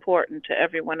so important to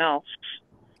everyone else.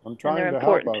 I'm And trying they're to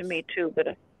important help to us. me too,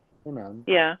 but Amen.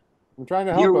 yeah. I'm trying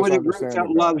to help You're us with a group understand that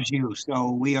it better. loves you,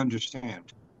 so we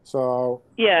understand. So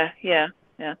Yeah.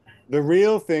 the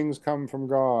real things come from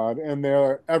God and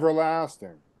they're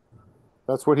everlasting.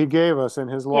 That's what he gave us in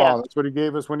his law. Yeah. That's what he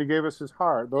gave us when he gave us his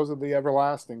heart. Those are the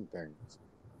everlasting things.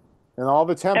 And all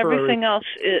the temporary Everything else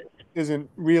isn't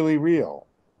really real.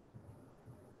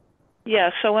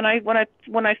 yeah, so when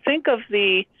I think of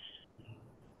the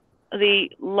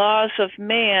laws of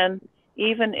man,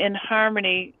 even in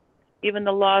harmony, even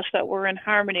the laws that were in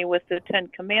harmony with the Ten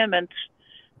Commandments,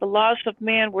 the laws of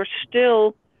man were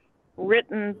still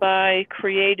written by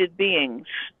created beings.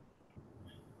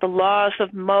 The laws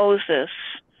of Moses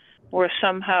were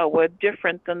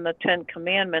different than the Ten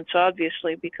Commandments,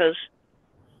 obviously, because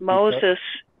Moses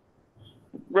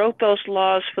wrote those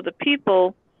laws for the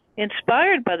people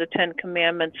inspired by the Ten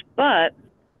Commandments, but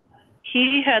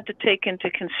he had to take into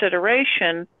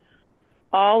consideration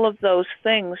all of those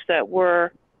things that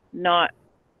were not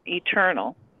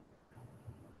eternal.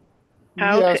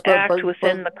 How to act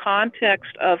within the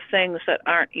context of things that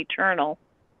aren't eternal.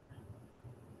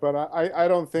 But I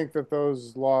don't think that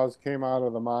those laws came out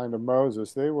of the mind of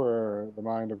Moses. They were the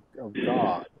mind of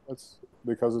God. That's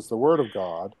because it's the word of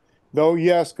God. Though,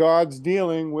 yes, God's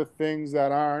dealing with things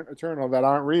that aren't eternal, that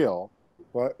aren't real,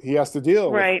 but he has to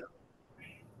deal with them.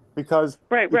 Because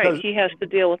He has to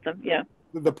deal with them, yeah.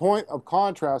 The point of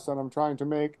contrast that I'm trying to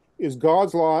make is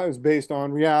God's law is based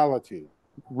on reality,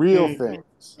 real things,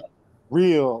 His that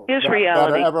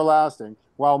reality. are everlasting,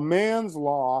 while man's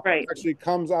law Right. actually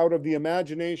comes out of the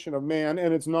imagination of man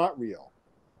and it's not real.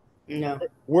 No.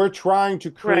 We're trying to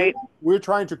create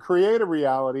a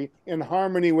reality in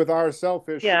harmony with our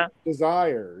selfish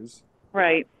desires.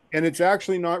 Right. And it's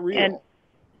actually not real.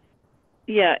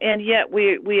 And yet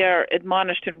we are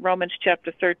admonished in Romans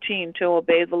chapter 13 to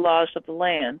obey the laws of the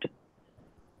land.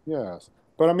 Yes.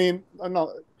 But I mean,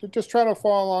 just try to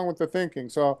follow along with the thinking.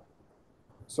 So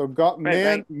God,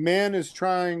 man is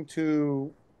trying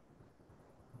to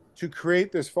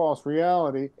create this false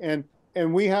reality, and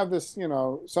we have this,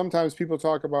 sometimes people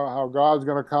talk about how God's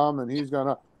going to come and he's going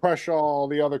to crush all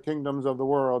the other kingdoms of the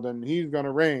world and he's going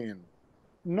to reign.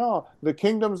 No, the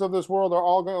kingdoms of this world are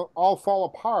all fall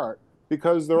apart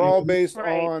because they're all based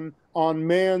on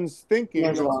man's thinking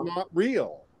that's not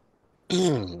real.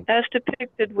 As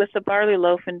depicted with the barley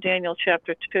loaf in Daniel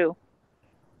chapter 2.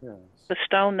 Yes. The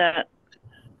stone that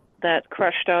that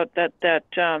crushed out, that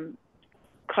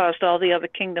caused all the other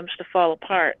kingdoms to fall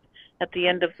apart at the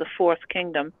end of the fourth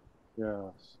kingdom.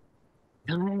 Yes.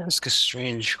 Can I ask a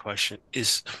strange question?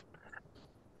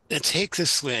 Take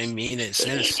this the way I mean it. It's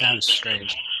gonna sound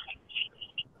strange.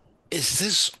 Is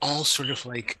this all sort of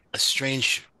like a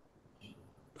strange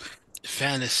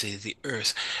fantasy, the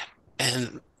earth,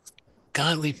 and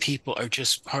godly people are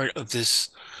just part of this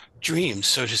dream,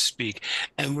 so to speak,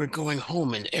 and we're going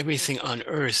home and everything on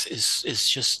earth is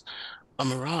just a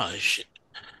mirage?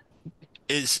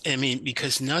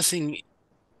 Because nothing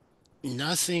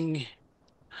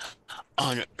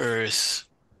on earth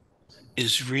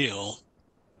is real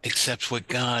except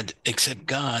God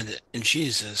and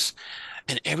Jesus,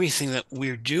 and everything that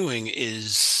we're doing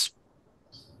is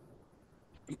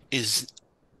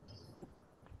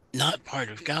not part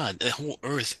of God. The whole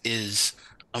earth is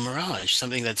a mirage,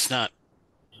 something that's not.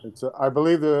 I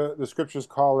believe the scriptures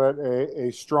call it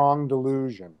a strong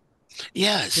delusion.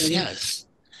 Yes, yes.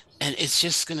 And it's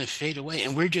just going to fade away.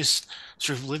 And we're just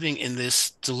sort of living in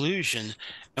this delusion,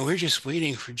 and we're just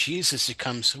waiting for Jesus to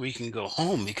come so we can go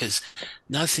home, because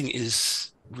nothing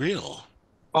is real.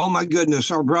 Oh my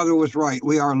goodness, our brother was right.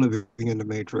 We are living in the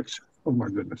Matrix. Oh my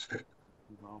goodness.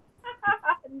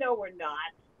 No, we're not.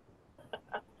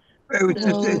 It was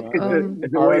just,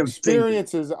 it's a Our way of thinking.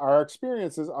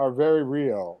 experiences are very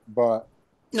real, but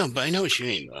No, but I know what you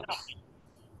mean, though.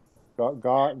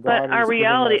 God But our is giving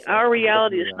us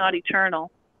reality is yeah. not eternal.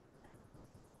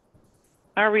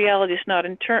 Our reality is not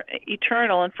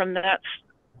eternal, and from that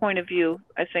point of view,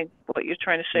 I think what you're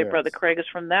trying to say, Yes. Brother Craig, is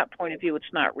from that point of view,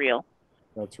 it's not real.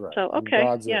 That's right. So, And okay,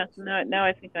 God's yeah, is. now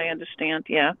I think I understand,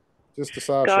 yeah. Just to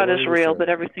Sasha, God what is did you real, say? but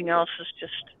everything else is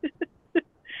just...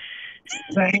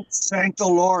 Thank the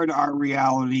Lord, our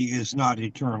reality is not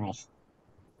eternal.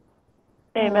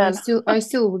 Amen. I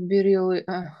still would be really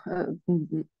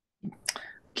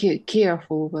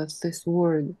careful with this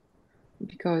word,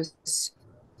 because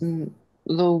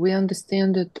though we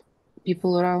understand it,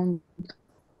 people around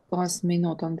us may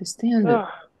not understand it.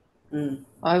 Ugh,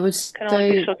 I would can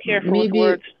only be say so careful with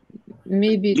words.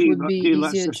 maybe it would be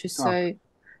let's easier just to stop. say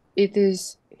it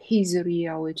is his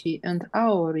reality and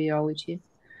our reality,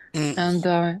 and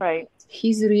Right,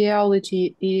 his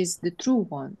reality is the true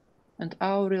one, and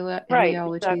our right,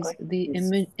 reality is exactly.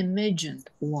 the imagined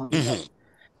one Mhm.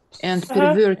 and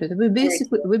perverted. We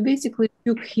basically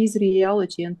took his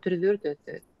reality and perverted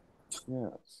it,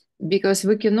 Yes. because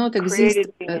we cannot exist.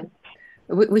 Created being.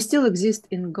 We still exist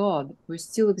in God. We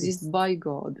still exist by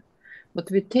God,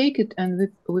 but we take it and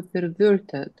we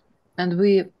pervert it, and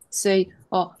we say,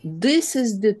 "Oh, this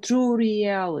is the true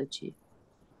reality.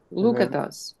 Look at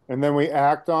us." And then we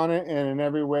act on it, and in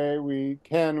every way we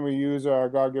use our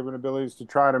God-given abilities to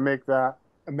try to make that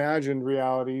imagined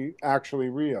reality actually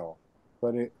real.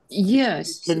 But it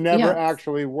Yes, can never yeah,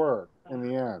 actually work in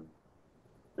the end.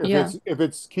 yeah. If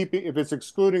it's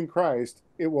excluding Christ,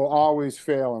 it will always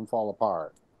fail and fall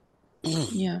apart.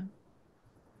 Yeah.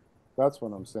 That's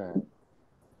what I'm saying.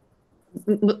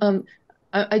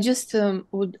 I just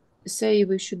would say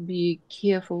we should be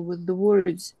careful with the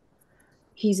words.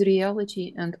 His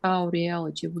reality and our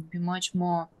reality would be much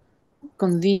more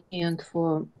convenient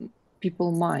for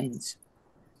people's minds,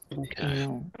 Okay. you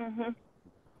know. Mm-hmm.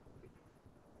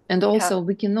 And also,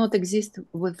 we cannot exist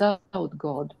without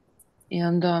God.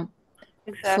 And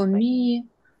Exactly.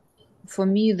 for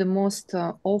me, the most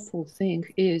awful thing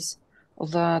is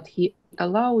that he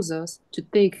allows us to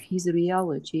take his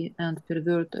reality and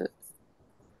pervert it.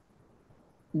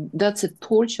 That's a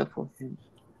torture for him.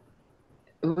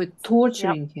 We're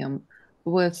torturing him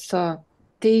with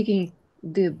taking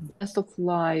the breath of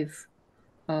life,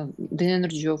 the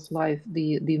energy of life,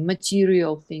 the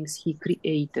material things he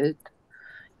created,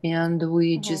 and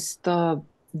we just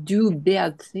do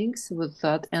bad things with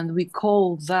that, and we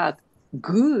call that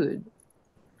good.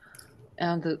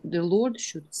 And the Lord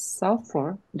should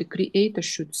suffer, the Creator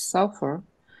should suffer,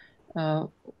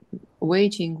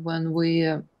 waiting when we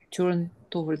turn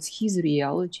towards His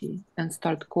reality and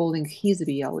start calling His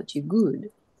reality good.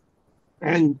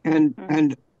 And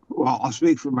well, I'll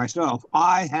speak for myself.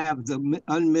 I have the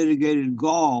unmitigated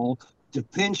gall to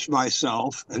pinch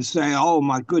myself and say, "Oh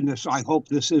my goodness, I hope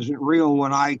this isn't real,"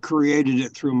 when I created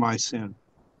it through my sin.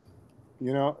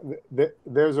 You know,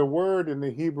 there's a word in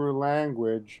the Hebrew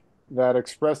language that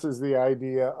expresses the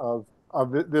idea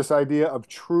this idea of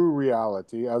true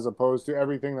reality as opposed to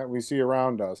everything that we see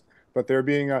around us, but there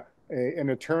being an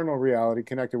eternal reality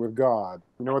connected with God.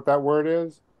 You know what that word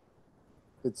is?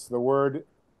 It's the word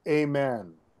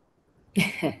amen.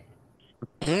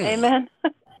 Amen.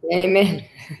 Amen.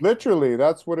 Literally,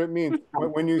 that's what it means.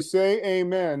 When you say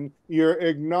amen, you're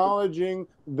acknowledging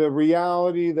the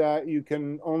reality that you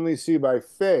can only see by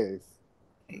faith,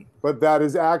 but that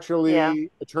is actually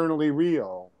eternally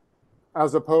real,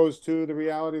 as opposed to the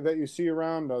reality that you see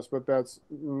around us, but that's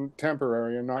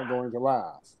temporary and not going to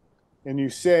last. And you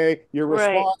say your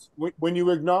Right. response, when you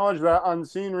acknowledge that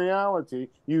unseen reality,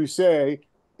 you say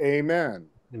amen.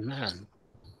 Amen.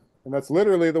 And that's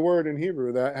literally the word in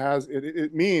Hebrew that has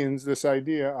it means this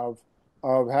idea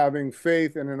of having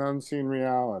faith in an unseen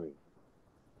reality.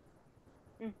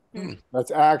 Mm-hmm.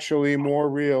 That's actually more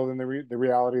real than the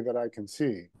reality that I can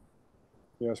see.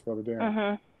 Yes, Brother Dan.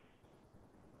 Mm-hmm.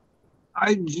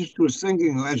 I just was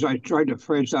thinking as I tried to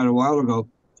phrase that a while ago,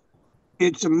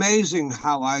 it's amazing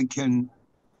how I can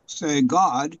say,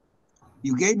 God,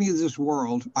 you gave me this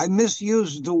world. I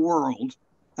misused the world.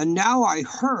 And now I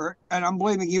hurt and I'm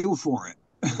blaming you for it.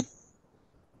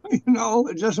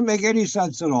 It doesn't make any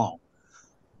sense at all.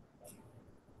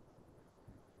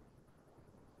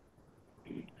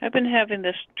 I've been having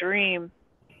this dream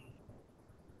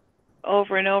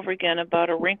over and over again about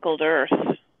a wrinkled earth.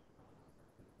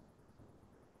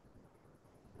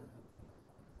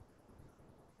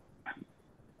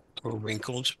 Or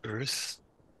wrinkled earth.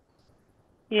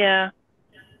 Yeah.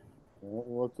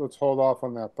 Let's hold off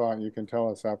on that thought. You can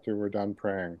tell us after we're done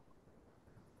praying.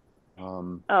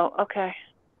 Oh, okay.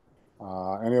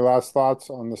 Any last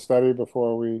thoughts on the study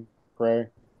before we pray?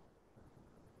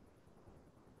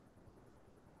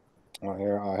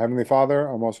 Here, Heavenly Father,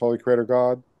 our most holy Creator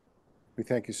God, we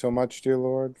thank you so much, dear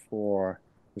Lord, for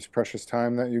this precious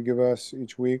time that you give us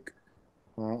each week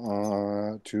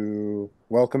to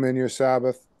welcome in your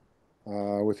Sabbath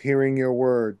with hearing your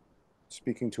word,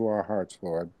 speaking to our hearts,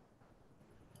 Lord.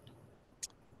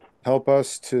 Help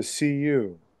us to see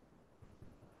you.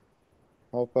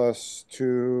 Help us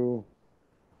to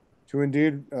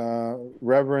indeed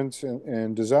reverence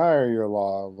and desire your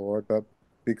law, Lord, but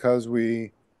because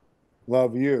we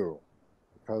love you,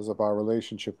 because of our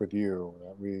relationship with you,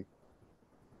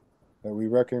 that we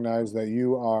recognize that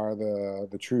you are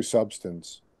the true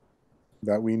substance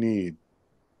that we need,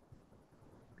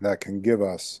 that can give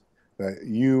us, that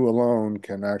you alone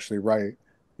can actually write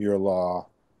your law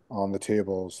on the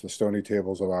tables, the stony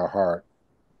tables of our heart,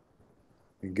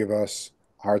 and give us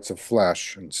hearts of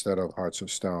flesh instead of hearts of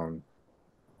stone.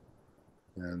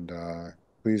 And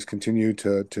please continue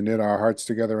to knit our hearts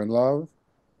together in love,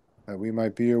 that we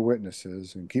might be your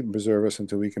witnesses, and keep and preserve us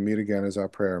until we can meet again is our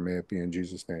prayer. May it be in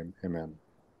Jesus' name. Amen.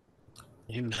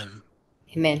 Amen.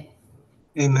 Amen.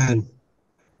 Amen.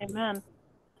 Amen.